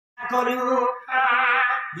करू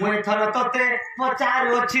मुई थर तोते पचार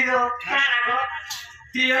अछि दो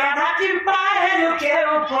राधा की बाहेर के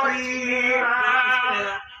ऊपरी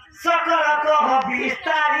सकल कह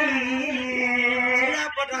विस्तारी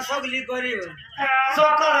पटा सगली करी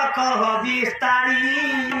सकल कह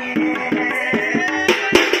विस्तारी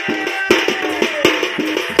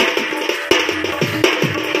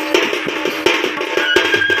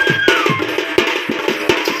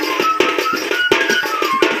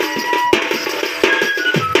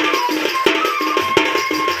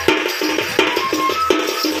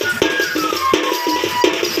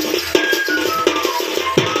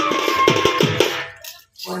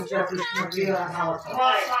कृष्ण प्रिय राधा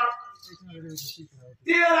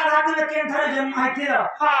प्रिय राधा तुझे केन थारे जन्म है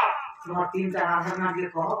तुम तीन चार राधा नाम के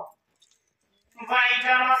कहो भाई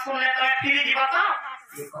जन्म सुनले तो फिर जीवा तो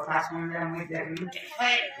ये कथा सुन ले मैं देखनी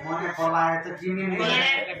मने पवा है तो जिमी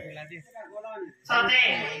नहीं सते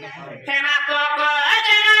हेमा को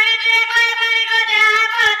अजनय जे कोई भाई को जा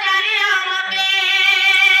पचारी हमके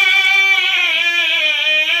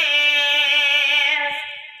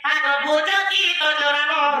आगो बुझो की तो जरा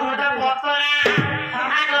मोर पतरा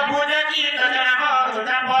आगो बुझो की तो जरा मोर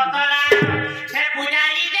पतरा हे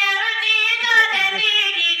पुजारी देवती तो देती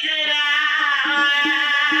की चुरा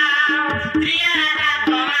प्रिय राधा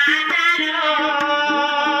तुम्हारा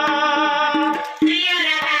प्रिय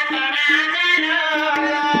राधा तुम्हारा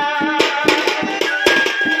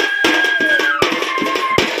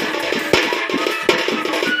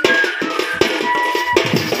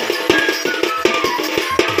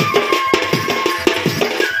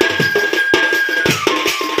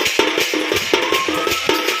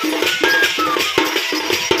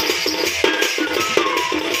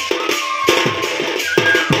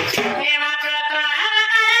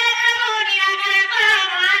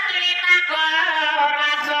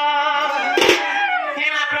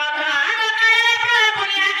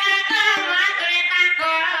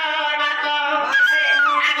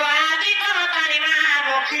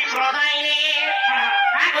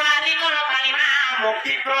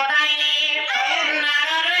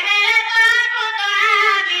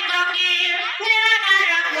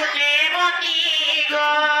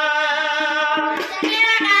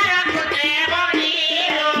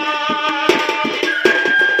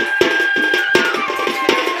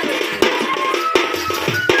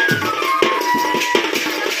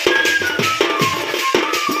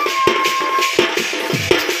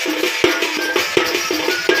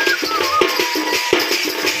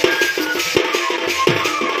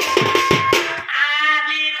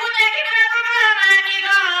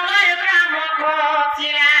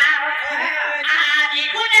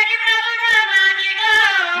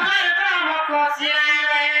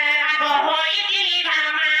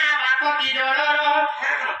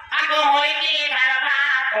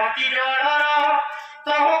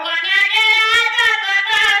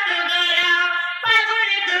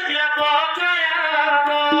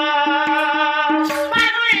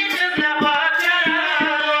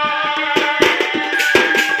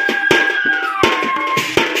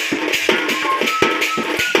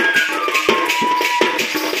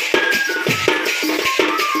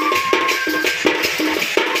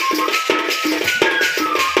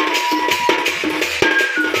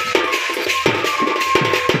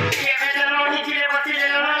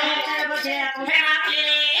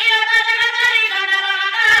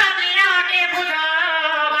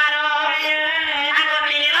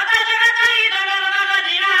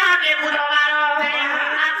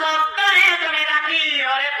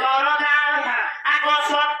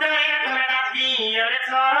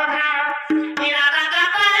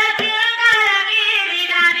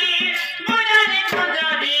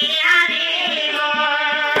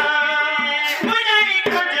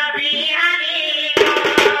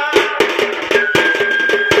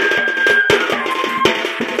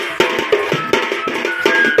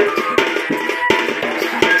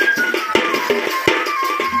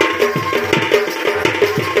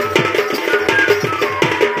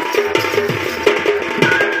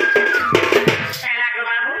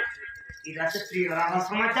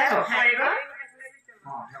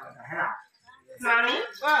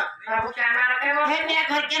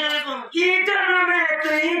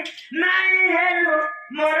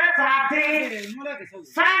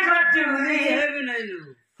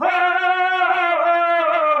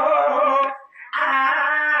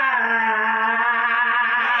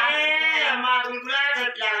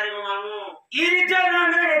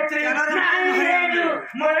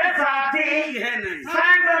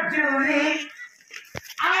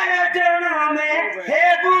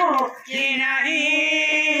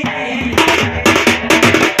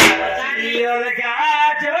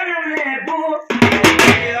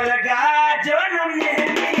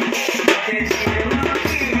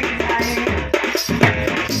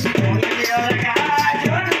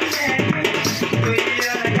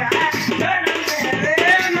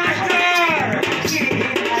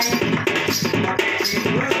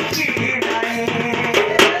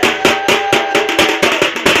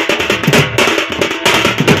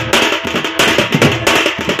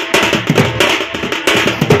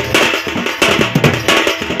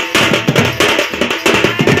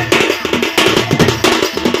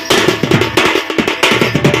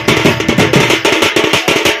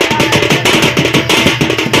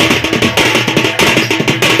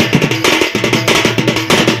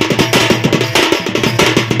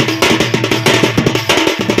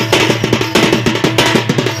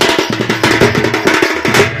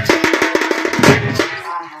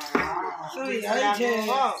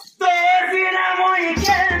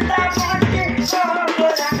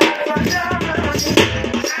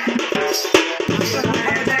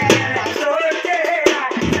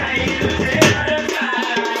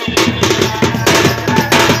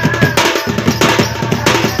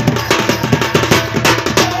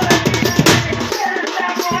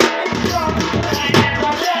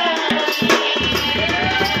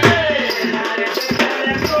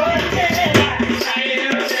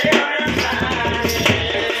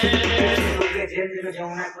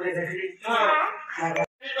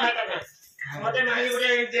बोले माही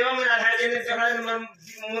बोले देव में राधा देने जगह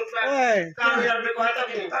मूर्ख काम यार में कहता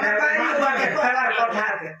कि अरे भाई हुआ के पहला कोठा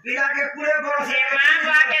के पीला के पूरे बरस ये मां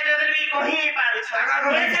बा के ददर भी कहीं नहीं पाल छगा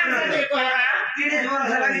को ये कहरा 30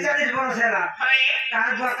 बरस लगी 40 बरस है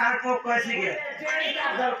कार बुआ कार को कैसे के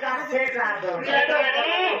दरकार से कार दो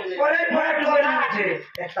ओरे बड़ा कोठा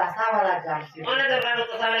छे तासा वाला जाम से ओने दरकार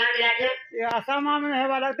तो सामने मिला के ये आसामा में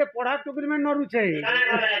हेवा लगते पढ़ा टुकरी में नरू छे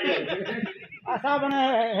आशा बने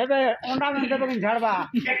हेबे अंडा में देबे झाड़बा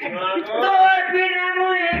तो बिना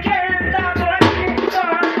मुए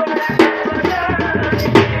खेलता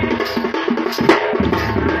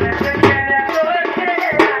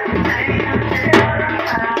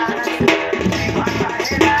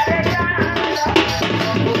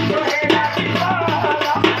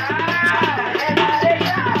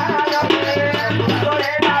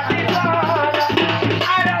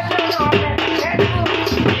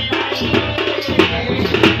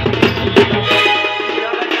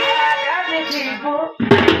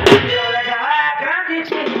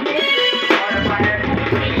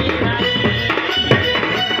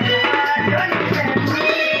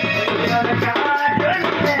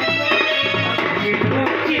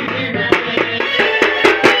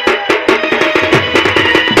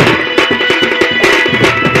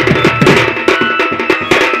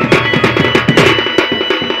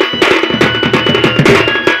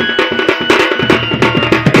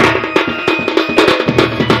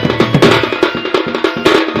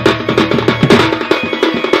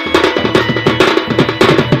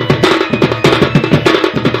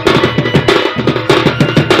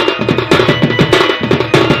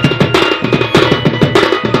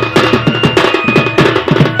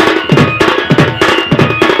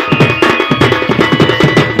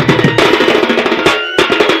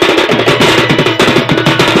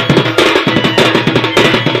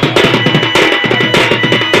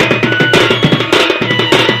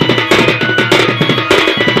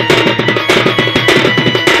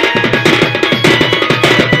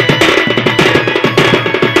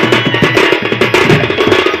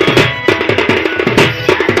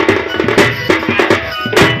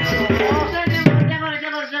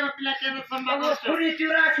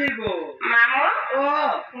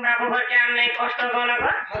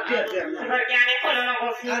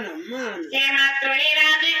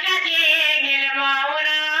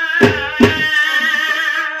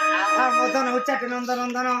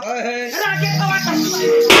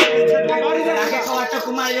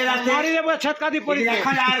बोली तो छटका दी पड़ी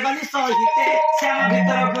गली सहिते श्याम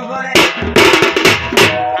भीतर को गले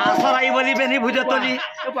आसराई बोली बेनी भुजतली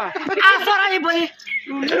आसराई बोली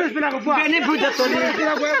बेनी भुजतली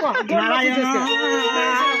नारायण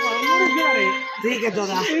ठीक है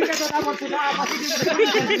दादा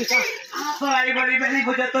आसराई बोली बेनी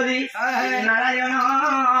भुजतली नारायण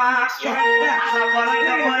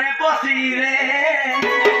घरे पसी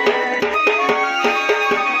रे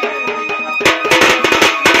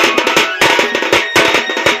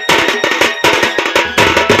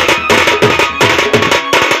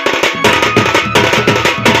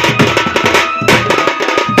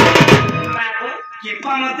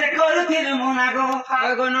मते करुथिल मनागो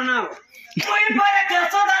आगो नना ओइ परे के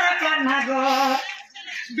सदार कान्नागो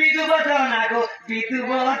बिदु बदनागो बिदु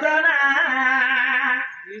बदना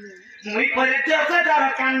मुई परे के सदार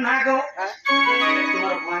कान्नागो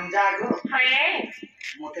तोर मंजागो है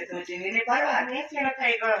मोते तो चिनी नहीं पावा ने के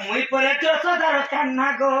खाइगो मुई परे के सदार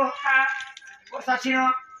कान्नागो हां कोसा छिनो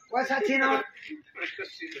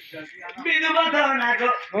बिदु बदनागो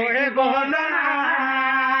ओए बदना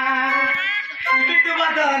बिदु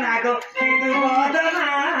बदनागो बिदु बदना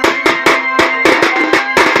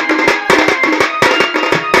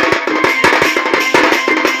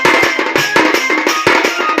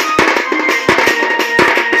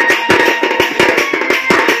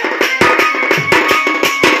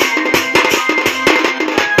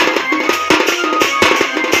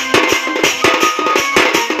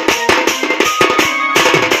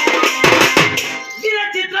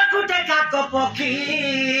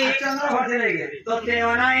तोते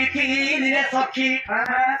अनाई थी निरे सखी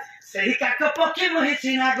सही काको पक्षी मोहि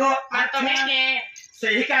सिनागो आ तो के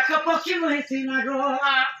सही काको पक्षी मोहि सिनागो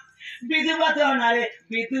बिदु बदना रे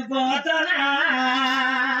बिदु बदना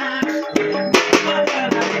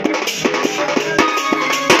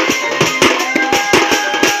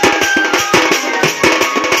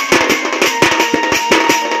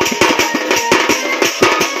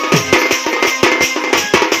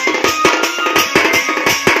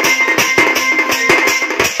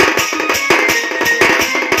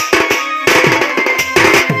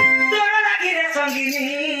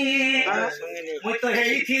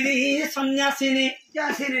आसीनी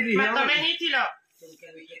क्या सीने भी मैं तुम्हें ही थी लो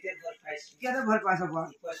तुमके भी केते भल पाइसी क्या तो भर पास हुआ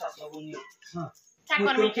पैसा सब नहीं हां क्या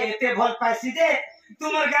कर तुमके एते भल पाइसी जे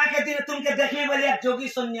तुमर गां के दिन तुमके देखने वाले एक जोगी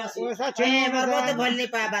सन्यासी पैसा ए बरबो तो भल नहीं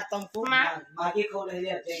पाया बार तुमको मागी खो रहे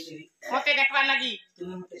यार जयगिरी मोते देखवा लगी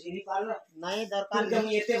तुम मते चिनी पालो नहीं दरकार तुमके हम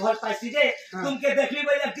एते भल पाइसी जे तुमके देखने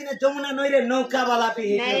वाले एक दिन जमुना नई रे नौका वाला पे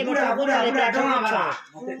नहीं बुढ़ा बुढ़ा बुढ़ा डोमा वाला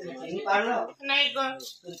मते तुम चिनी पालो नहीं गो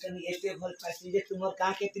तुमके एते भल पाइसी जे तुमर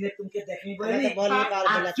गां के दिन तुमके देखने वाले तो भल नहीं पार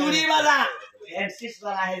बोला चूड़ी वाला एंसिस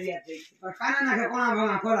वाला है यार जयगिरी और खाना ना के कोना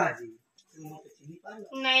भंगा खोला जी तुम मते चिनी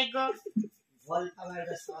पालो नहीं गो भल पावर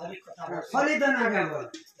का सारी कथा फली तो ना के बोल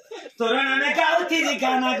तोरण में गाउती री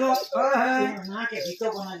गाना गो ओए ना के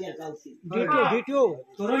गीतो बना दिया गाउती वीडियो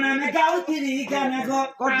तोरण में गाउती री गाना गो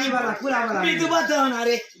कोटी वाला पूरा वाला बिदु बदना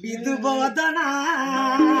रे बिदु बदना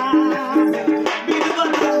बिदु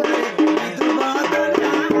बदना रे बिदु बदना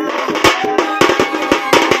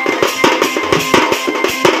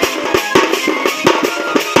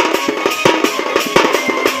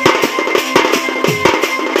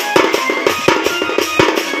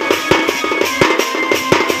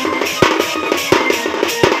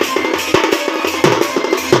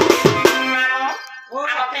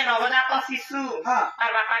शिशु हां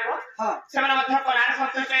और बापा को हां सेमन मध्य कलार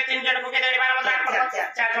संतोष के 3 जन को के देड़ी बार मध्य आठ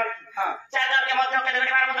 4 जन हां 4 जन के मध्य के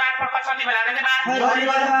देड़ी बार मध्य आठ पर छंदी बना दे बा हरि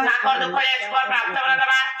बोल ना कर दुख एक पर प्राप्त बना दे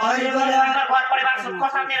बा हरि बोल घर परिवार सुख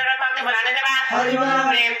शांति रहते बना दे बा हरि बोल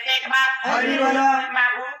प्रेम एक बात हरि बोल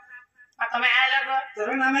बाबू तुम्हें आए लगो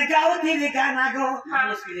तोरण में गाउती री गाना गो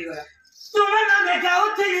मुश्किल गला तोरण में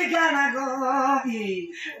गाउती री गाना गो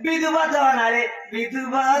बिदु बदना रे बिदु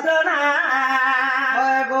बदना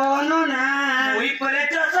ओए गोनो ना मुई परे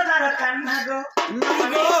चसदार कान्ना गो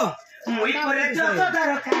गो मुई परे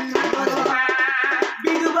चसदार कान्ना गो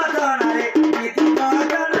बिदु बदना रे बिदु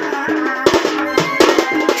बदना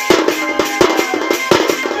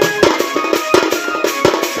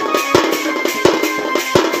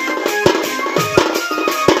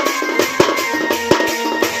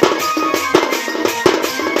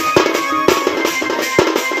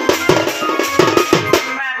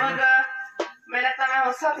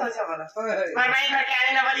ओए मरमाई घर के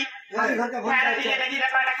आने ना वाली हमारे घर का खाना पीने लगी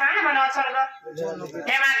रखा खाना बनाओ चलो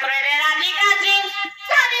हे मां करे रे राधिका सिंह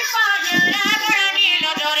सारी पाजरा बड़ी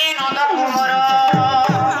नजरे नंद कुमार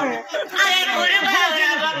अरे गुरु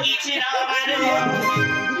बाबा किछि न मारो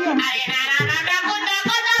अरे नाना नाना कुंदा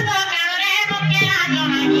कुंदा तो कारे मुके राजो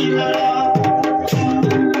नहीं करो